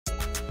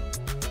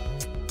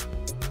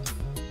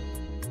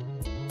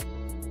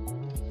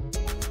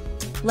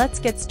Let's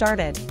get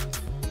started.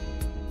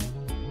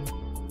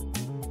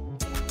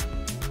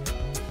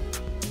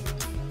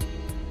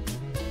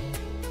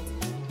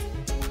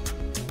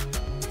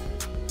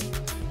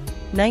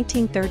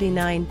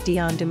 (1939)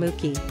 Dion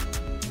DeMucchi.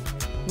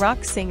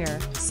 Rock singer,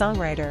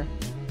 songwriter.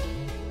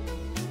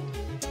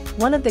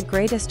 One of the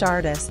greatest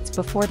artists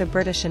before the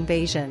British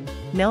invasion,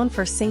 known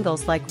for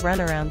singles like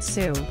Runaround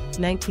Sue,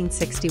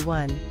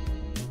 1961.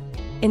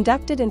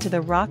 Inducted into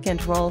the Rock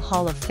and Roll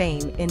Hall of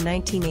Fame in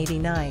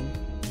 1989.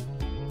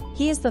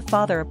 He is the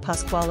father of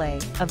Pasquale,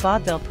 a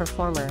vaudeville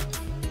performer.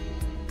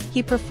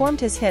 He performed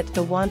his hit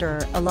The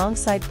Wanderer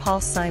alongside Paul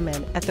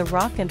Simon at the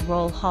Rock and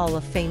Roll Hall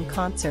of Fame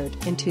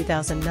concert in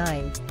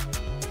 2009.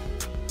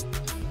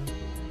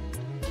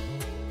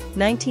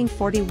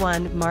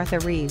 1941 Martha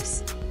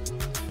Reeves.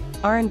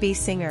 R&B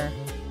singer.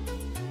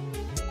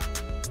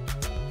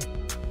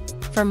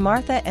 For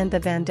Martha and the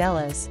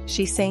Vandellas,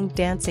 she sang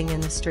Dancing in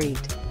the Street.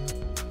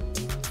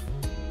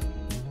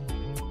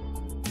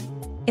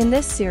 In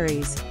this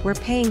series, we're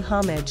paying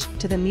homage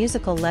to the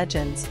musical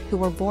legends who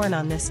were born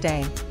on this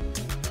day.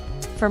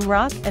 From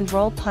rock and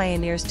roll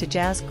pioneers to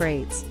jazz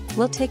greats,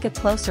 we'll take a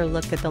closer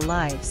look at the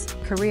lives,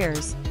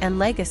 careers, and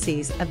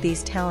legacies of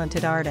these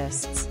talented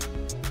artists.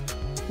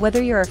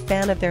 Whether you're a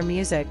fan of their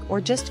music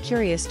or just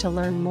curious to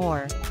learn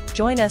more,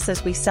 join us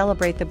as we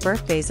celebrate the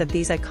birthdays of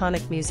these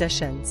iconic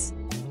musicians.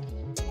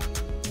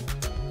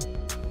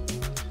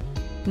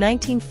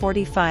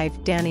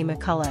 1945 Danny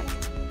McCulloch.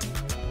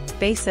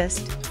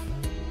 Bassist.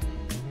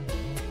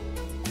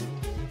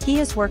 He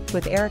has worked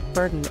with Eric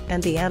Burdon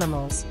and the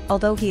Animals,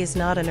 although he is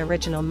not an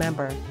original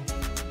member.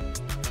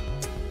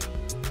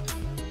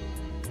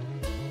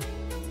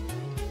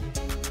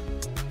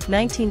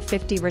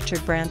 (1950)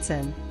 Richard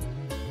Branson.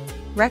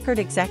 Record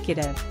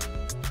executive.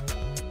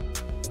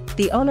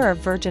 The owner of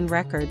Virgin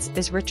Records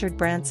is Richard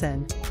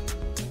Branson.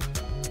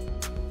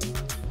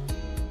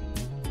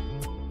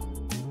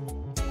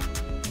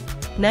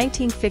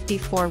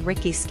 (1954)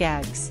 Ricky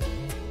Skaggs.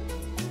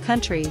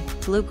 Country,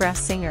 bluegrass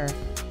singer.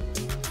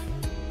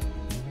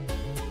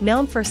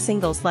 Known for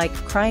singles like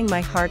Crying My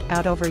Heart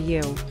Out Over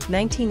You,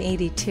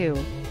 1982,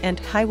 and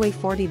Highway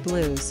 40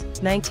 Blues,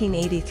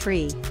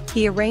 1983,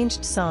 he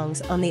arranged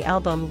songs on the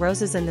album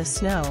Roses in the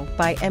Snow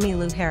by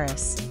Emmylou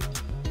Harris.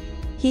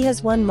 He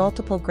has won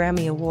multiple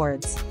Grammy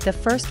Awards, the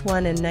first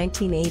one in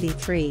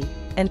 1983,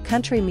 and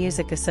Country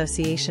Music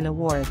Association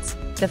Awards,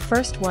 the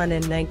first one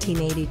in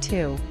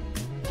 1982.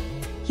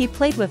 He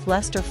played with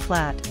Lester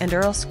Flatt and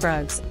Earl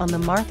Scruggs on the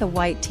Martha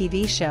White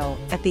TV show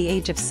at the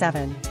age of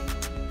 7.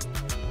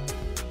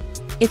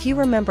 If you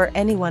remember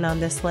anyone on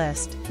this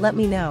list, let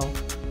me know.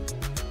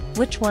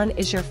 Which one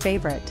is your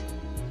favorite?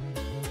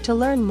 To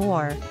learn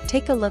more,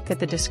 take a look at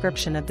the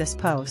description of this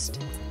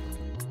post.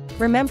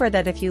 Remember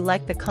that if you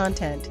like the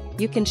content,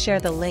 you can share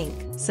the link,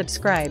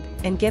 subscribe,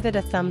 and give it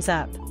a thumbs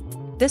up.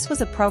 This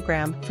was a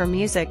program for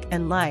Music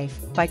and Life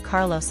by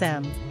Karlos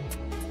M.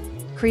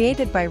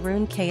 Created by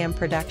Rune KM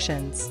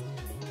Productions.